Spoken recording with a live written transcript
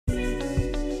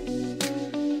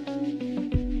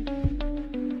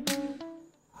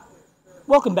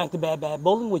Welcome back to Bad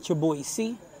Bowling with your boy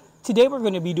C. Today we're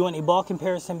going to be doing a ball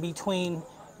comparison between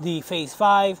the Phaze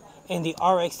 5 and the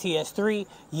RST S3.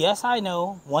 Yes, I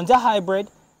know, one's a hybrid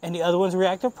and the other one's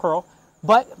reactive pearl,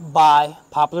 but by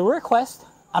popular request,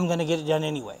 I'm going to get it done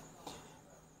anyway.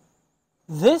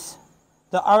 The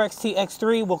RST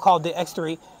X3, we'll call it the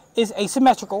X3, is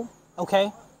asymmetrical,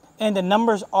 okay? And the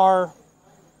numbers are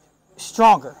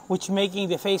stronger, which making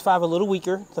the Phaze 5 a little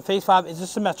weaker. The Phaze 5 is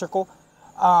asymmetrical.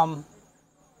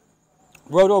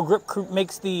 Roto Grip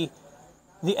makes the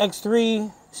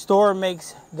X3, Store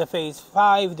makes the Phaze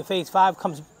 5. The Phaze 5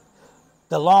 comes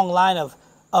the long line of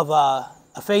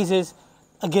phases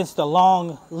against the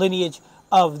long lineage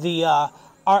of the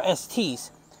RSTs.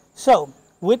 So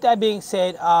with that being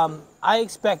said, I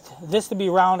expect this to be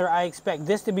rounder. I expect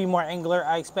this to be more angular.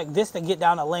 I expect this to get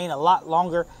down a lane a lot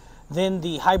longer than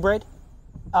the hybrid.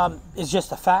 It's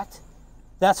just a fact.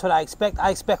 That's what I expect. I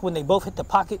expect when they both hit the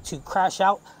pocket to crash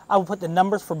out. I will put the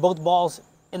numbers for both balls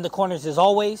in the corners as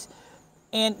always.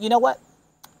 And you know what?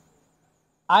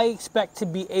 I expect to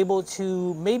be able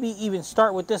to maybe even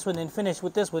start with this one and finish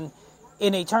with this one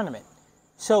in a tournament.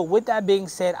 So with that being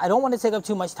said, I don't want to take up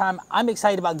too much time. I'm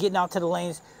excited about getting out to the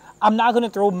lanes. I'm not going to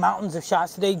throw mountains of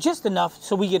shots today, just enough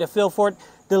so we get a feel for it.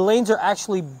 The lanes are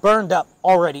actually burned up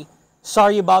already.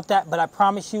 Sorry about that, but I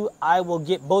promise you I will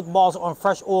get both balls on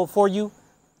fresh oil for you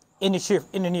in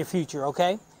the near future,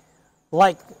 okay?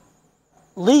 Like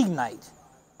league night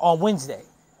on Wednesday.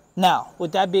 Now,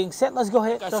 with that being said, let's go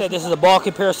ahead. Like I said, this is a ball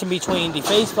comparison between the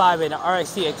Phaze 5 and the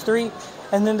RST X3,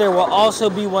 and then there will also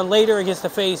be one later against the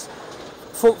Phaze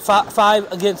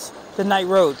 5 against the Night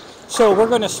Road. So we're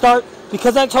going to start,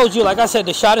 because I told you, like I said,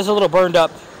 the shot is a little burned up.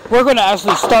 We're going to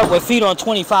actually start with feet on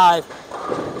 25,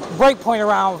 break point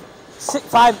around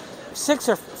 5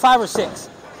 or 6,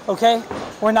 okay?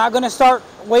 We're not going to start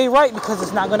way right because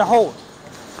it's not going to hold.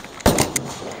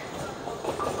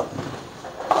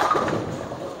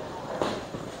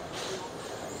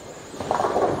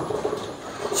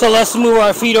 So let's move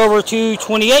our feet over to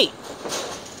 28.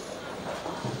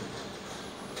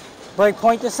 Break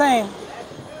point the same.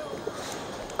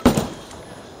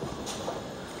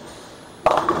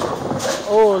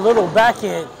 Oh, a little back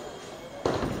end.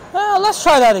 Well, let's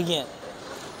try that again.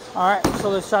 All right, so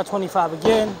let's try 25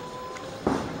 again.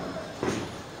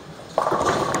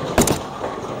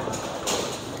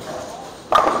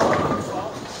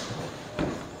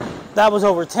 That was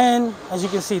over 10. As you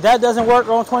can see, that doesn't work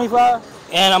on 25.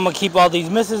 And I'm gonna keep all these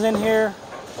misses in here.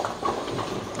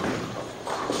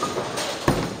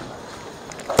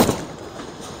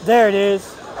 There it is.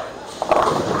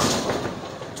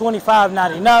 25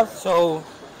 not enough, so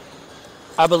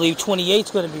I believe 28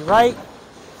 is gonna be right.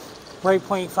 Break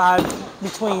point 5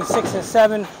 between 6 and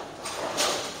 7.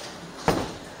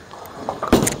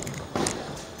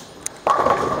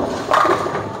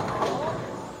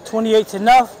 '28's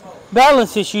enough.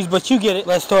 Balance issues, but you get it.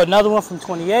 Let's throw another one from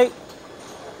 28.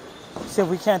 See if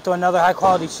we can't throw another high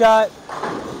quality shot.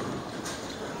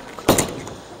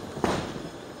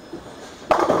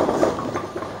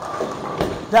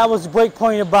 That was break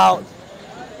point about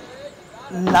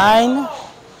 9.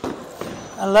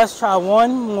 And let's try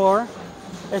one more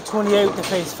at 28 with the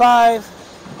Phaze 5.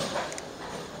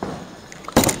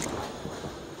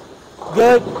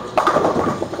 Good.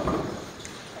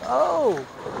 Oh.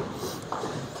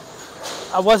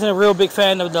 I wasn't a real big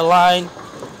fan of the line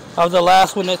of the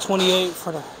last one at 28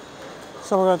 for the.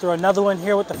 So we're gonna throw another one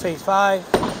here with the Phaze 5.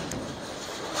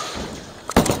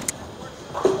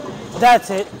 That's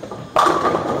it.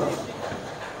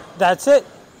 That's it.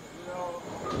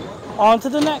 On to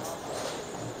the next.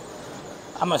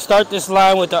 I'm gonna start this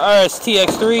line with the RST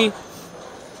X3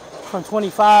 from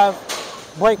 25.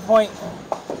 Break point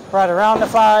right around the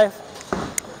 5.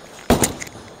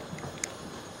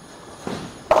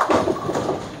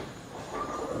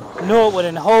 Knew it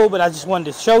wouldn't hold, but I just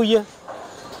wanted to show you.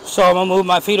 So I'm gonna move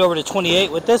my feet over to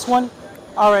 28 with this one.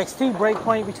 RST break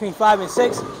point between 5 and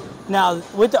 6. Now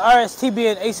with the RST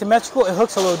being asymmetrical, it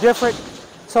hooks a little different.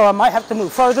 So I might have to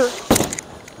move further.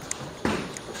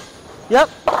 Yep.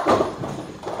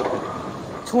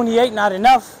 28 not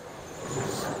enough.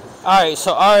 All right,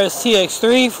 so RST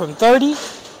X3 from 30.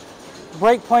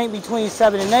 Break point between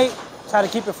 7 and 8. Try to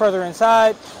keep it further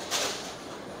inside.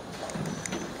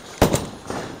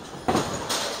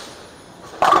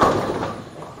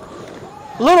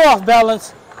 A little off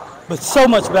balance, but so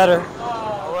much better.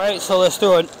 All right, so let's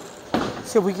throw it.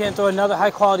 See if we can throw another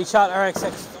high quality shot.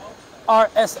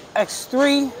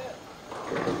 RSX3.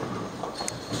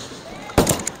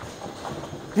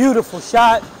 Beautiful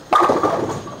shot.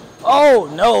 Oh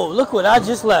no, look what I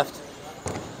just left.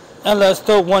 And let's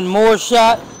throw one more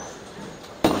shot.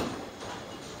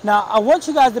 Now, I want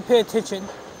you guys to pay attention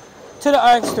to the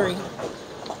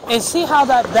RX3 and see how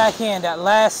that back end, that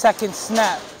last second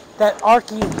snap, that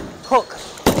arcing hook.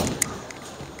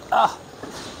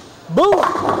 Boom!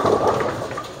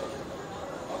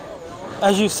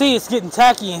 As you see, it's getting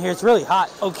tacky in here. It's really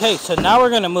hot. Okay, so now we're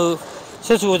going to move,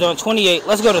 since we was on 28,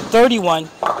 let's go to 31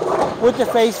 with the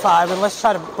Phaze 5, and let's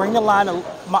try to bring the line of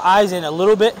my eyes in a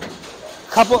little bit.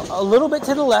 A little bit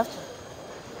to the left.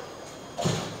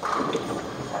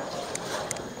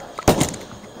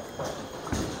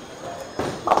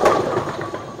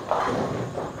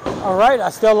 All right, I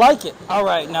still like it. All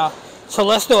right, now, so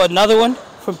let's do another one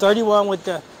from 31 with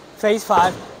the Phaze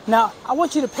 5. Now, I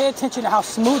want you to pay attention to how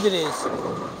smooth it is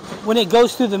when it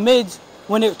goes through the mids,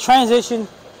 when it transitions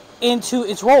into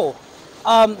its roll.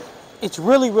 It's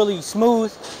really, really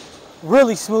smooth,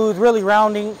 really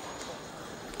rounding,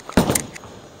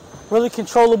 really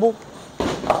controllable.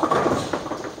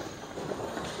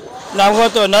 Now I'm going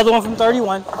to throw another one from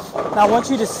 31. Now I want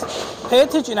you to pay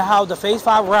attention to how the Phaze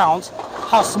 5 rounds,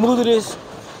 how smooth it is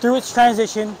through its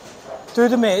transition, through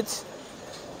the mids.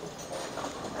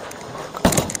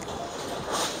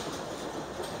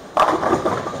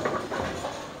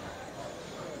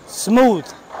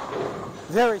 Smooth,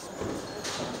 very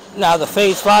smooth. Now the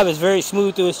Phaze 5 is very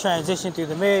smooth through its transition through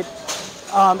the mid.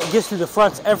 It gets through the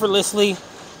fronts effortlessly,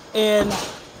 and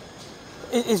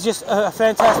it's just a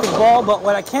fantastic ball. But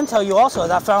what I can tell you also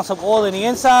is I found some oil in the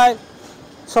inside,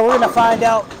 so we're going to find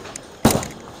out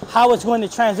how it's going to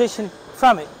transition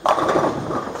from it.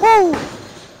 Woo!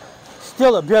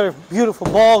 Still a beautiful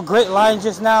ball, great line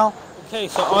just now. Okay,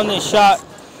 so on this shot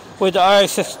with the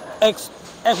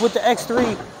with the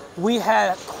X3, we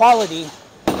had quality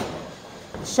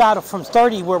shot from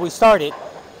 30 where we started.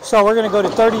 So we're going to go to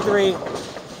 33,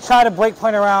 try to break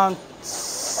point around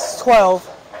 12.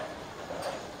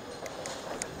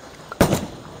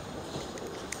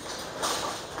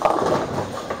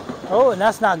 Oh, and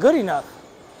that's not good enough.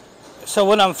 So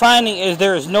what I'm finding is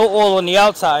there is no oil on the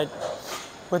outside,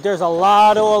 but there's a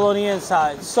lot of oil on the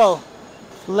inside. So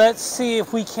let's see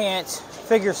if we can't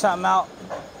figure something out.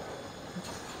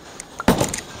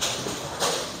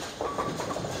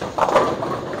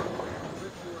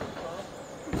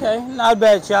 Okay, not a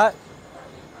bad shot.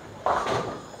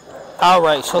 All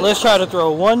right, so let's try to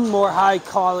throw one more high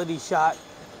quality shot,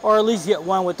 or at least get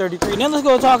one with 33. And then let's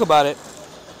go talk about it.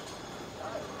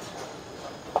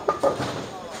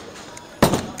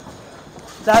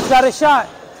 That's got a shot.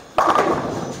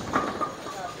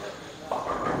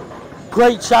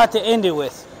 Great shot to end it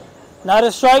with. Not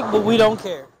a strike, but we don't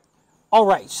care. All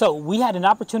right, so we had an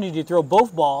opportunity to throw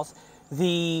both balls,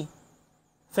 the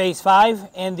Phaze 5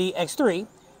 and the X3.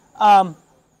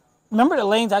 Remember the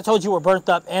lanes I told you were burnt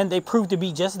up, and they proved to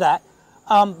be just that.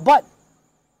 But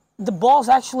the balls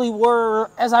actually were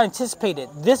as I anticipated.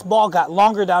 This ball got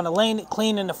longer down the lane,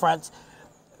 clean in the fronts,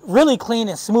 really clean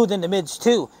and smooth in the mids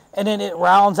too. And then it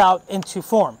rounds out into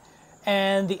form.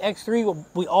 And the X3,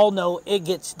 we all know, it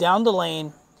gets down the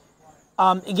lane,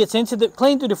 it gets into the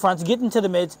clean through the fronts, get into the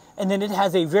mids, and then it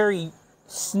has a very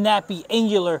snappy,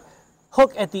 angular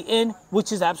hook at the end,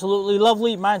 which is absolutely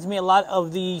lovely. Reminds me a lot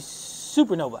of the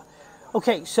Supernova.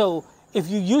 Okay, so if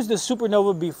you use the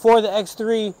Supernova before the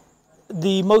X3,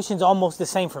 the motion's almost the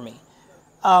same for me.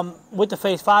 With the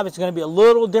Phaze 5, it's going to be a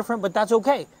little different, but that's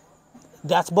okay.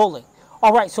 That's bowling.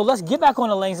 All right, so let's get back on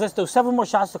the lanes. Let's do 7 more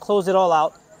shots to close it all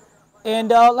out. And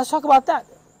let's talk about that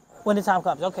when the time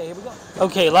comes. Okay, here we go.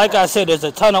 Okay, like I said, there's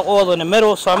a ton of oil in the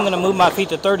middle, so I'm going to move my feet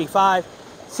to 35.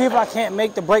 See if I can't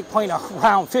make the break point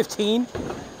around 15,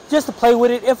 just to play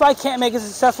with it. If I can't make it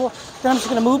successful, then I'm just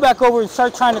going to move back over and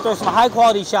start trying to throw some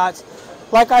high-quality shots.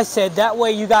 Like I said, that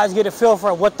way you guys get a feel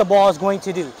for what the ball is going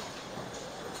to do.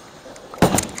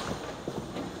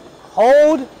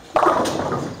 Hold.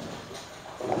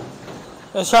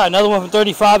 Let's try another one from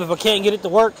 35. If I can't get it to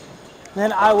work,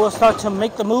 then I will start to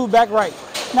make the move back right.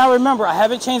 Now remember, I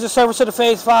haven't changed the surface to the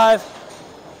Phaze 5.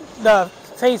 The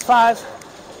Phaze 5.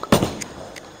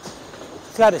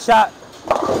 It's got a shot.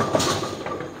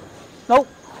 Nope.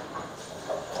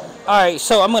 Alright,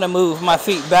 so I'm going to move my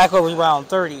feet back over around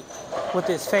 30 with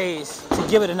this Phaze to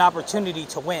give it an opportunity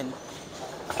to win.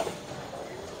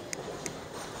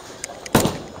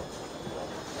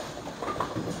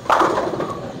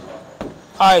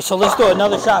 Alright, so let's do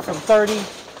another shot from 30.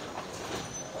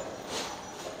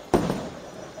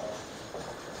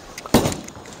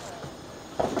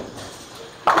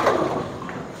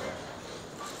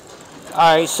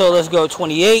 Alright, so let's go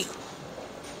 28.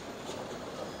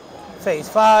 Phaze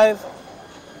 5.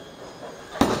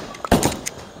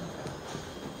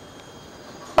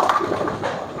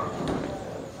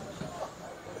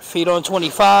 feet on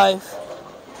 25.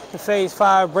 The Phaze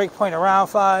 5, break point around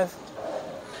 5.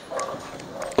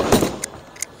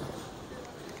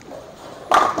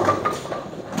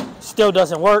 Still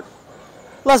doesn't work.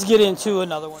 Let's get into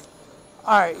another one.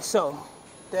 All right, so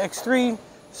the X3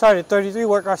 started at 33,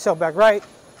 work ourselves back right.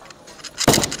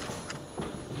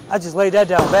 I just laid that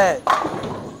down bad.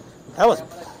 That was,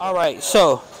 all right,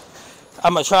 so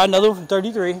I'm gonna try another one from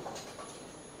 33.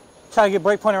 Try to get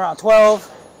break point around 12.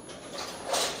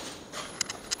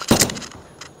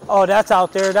 Oh, that's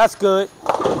out there, that's good.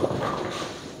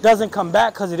 Doesn't come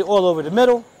back because of the oil over the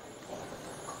middle.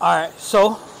 All right,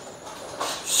 so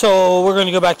we're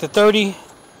gonna go back to 30,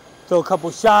 throw a couple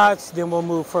shots, then we'll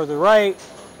move further right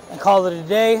and call it a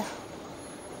day.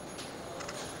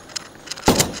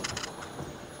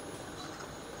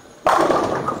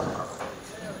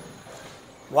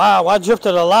 Wow, I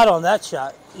drifted a lot on that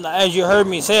shot. As you heard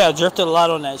me say, I drifted a lot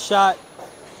on that shot.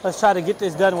 Let's try to get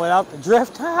this done without the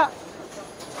drift.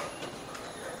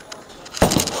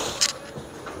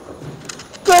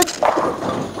 Good.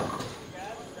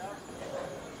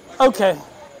 Okay,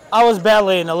 I was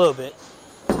battling a little bit.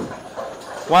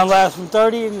 One last from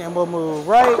 30, and then we'll move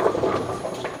right.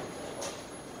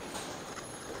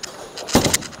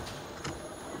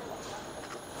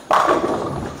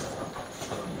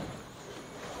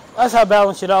 That's how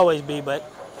balance should always be, but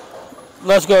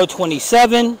let's go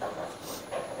 27.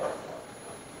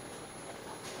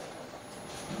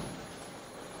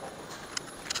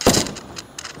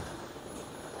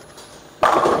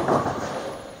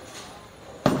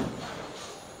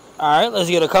 All right, let's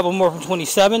get a couple more from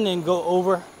 27 and go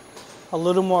over a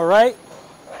little more right.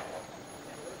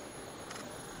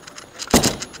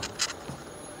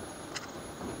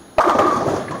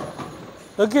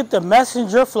 Look at the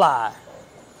messenger fly.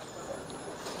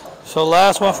 So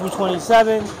last one from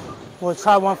 27. We'll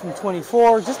try one from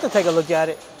 24 just to take a look at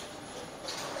it.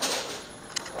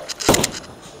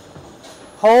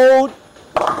 Hold.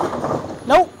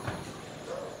 Nope.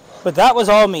 But that was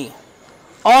all me.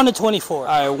 On the 24.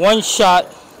 All right, one shot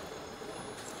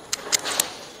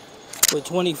with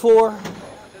 24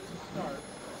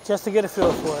 just to get a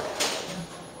feel for it.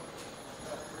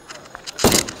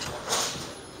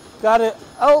 Got it.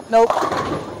 Oh, nope.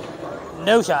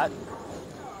 No shot.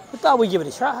 I thought we'd give it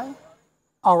a try.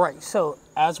 All right, so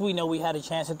as we know, we had a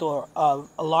chance to throw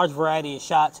a large variety of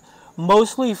shots,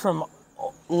 mostly from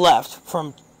left,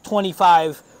 from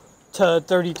 25 to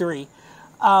 33.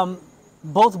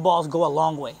 Both balls go a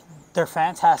long way. They're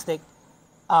fantastic.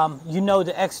 You know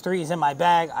the X3 is in my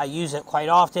bag. I use it quite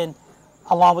often,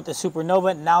 along with the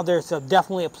Supernova. Now there's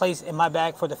definitely a place in my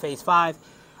bag for the Phaze 5.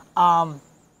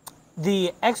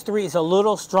 The X3 is a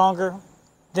little stronger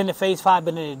than the Phaze 5,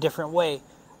 but in a different way.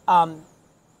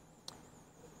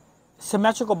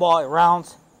 Symmetrical ball, it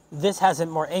rounds. This has it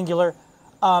more angular.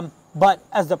 But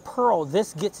as the Pearl,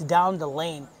 this gets down the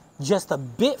lane just a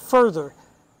bit further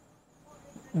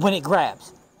when it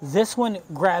grabs. This one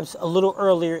grabs a little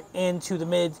earlier into the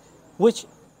mids, which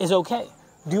is okay.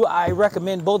 Do I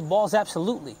recommend both balls?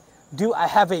 Absolutely. Do I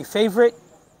have a favorite?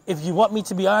 If you want me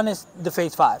to be honest, the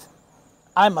Phaze 5.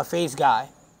 I'm a Phaze guy.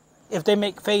 If they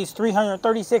make Phaze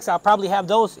 336, I'll probably have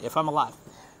those if I'm alive.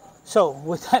 So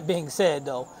with that being said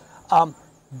though,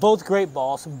 both great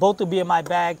balls, both will be in my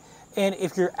bag. And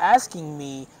if you're asking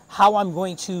me how I'm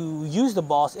going to use the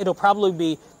balls, it'll probably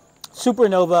be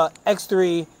Supernova,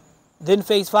 X3, then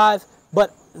Phaze 5.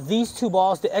 But these two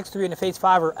balls, the X3 and the Phaze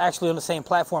 5, are actually on the same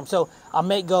platform. So I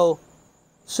may go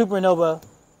Supernova,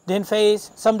 then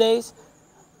Phaze some days.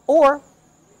 Or,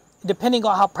 depending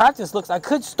on how practice looks, I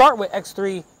could start with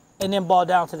X3 and then ball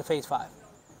down to the Phaze 5.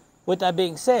 With that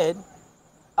being said,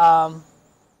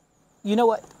 you know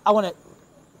what? I want to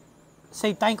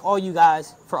say thank all you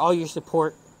guys for all your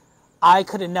support. I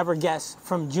could have never guessed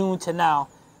from June to now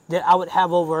that I would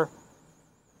have over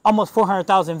almost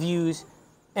 400,000 views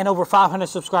and over 500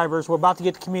 subscribers. We're about to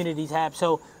get the community tab.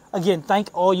 So again, thank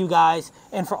all you guys.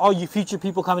 And for all you future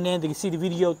people coming in to see the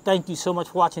video, thank you so much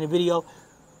for watching the video.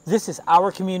 This is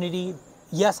our community.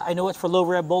 Yes, I know it's for low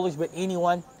red bowlers, but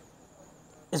anyone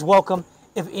is welcome.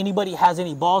 If anybody has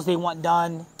any balls they want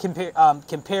done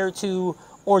compared to,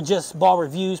 or just ball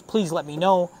reviews, please let me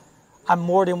know. I'm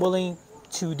more than willing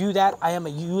to do that. I am a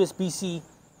USBC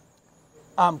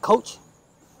coach.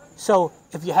 So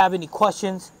if you have any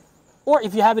questions, or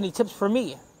if you have any tips for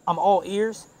me, I'm all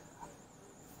ears.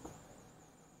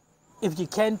 If you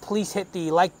can, please hit the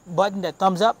like button, that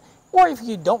thumbs up. Or if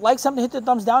you don't like something, hit the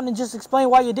thumbs down and just explain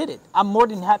why you did it. I'm more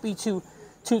than happy to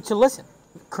listen.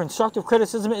 Constructive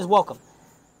criticism is welcome.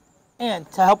 And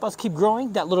to help us keep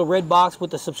growing, that little red box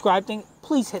with the subscribe thing,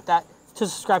 please hit that to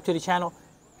subscribe to the channel.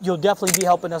 you'll definitely be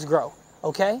helping us grow.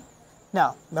 Okay?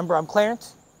 Now, remember, I'm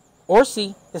Clarence, or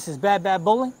C. This is Bad Bad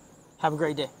Bowling. Have a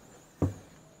great day.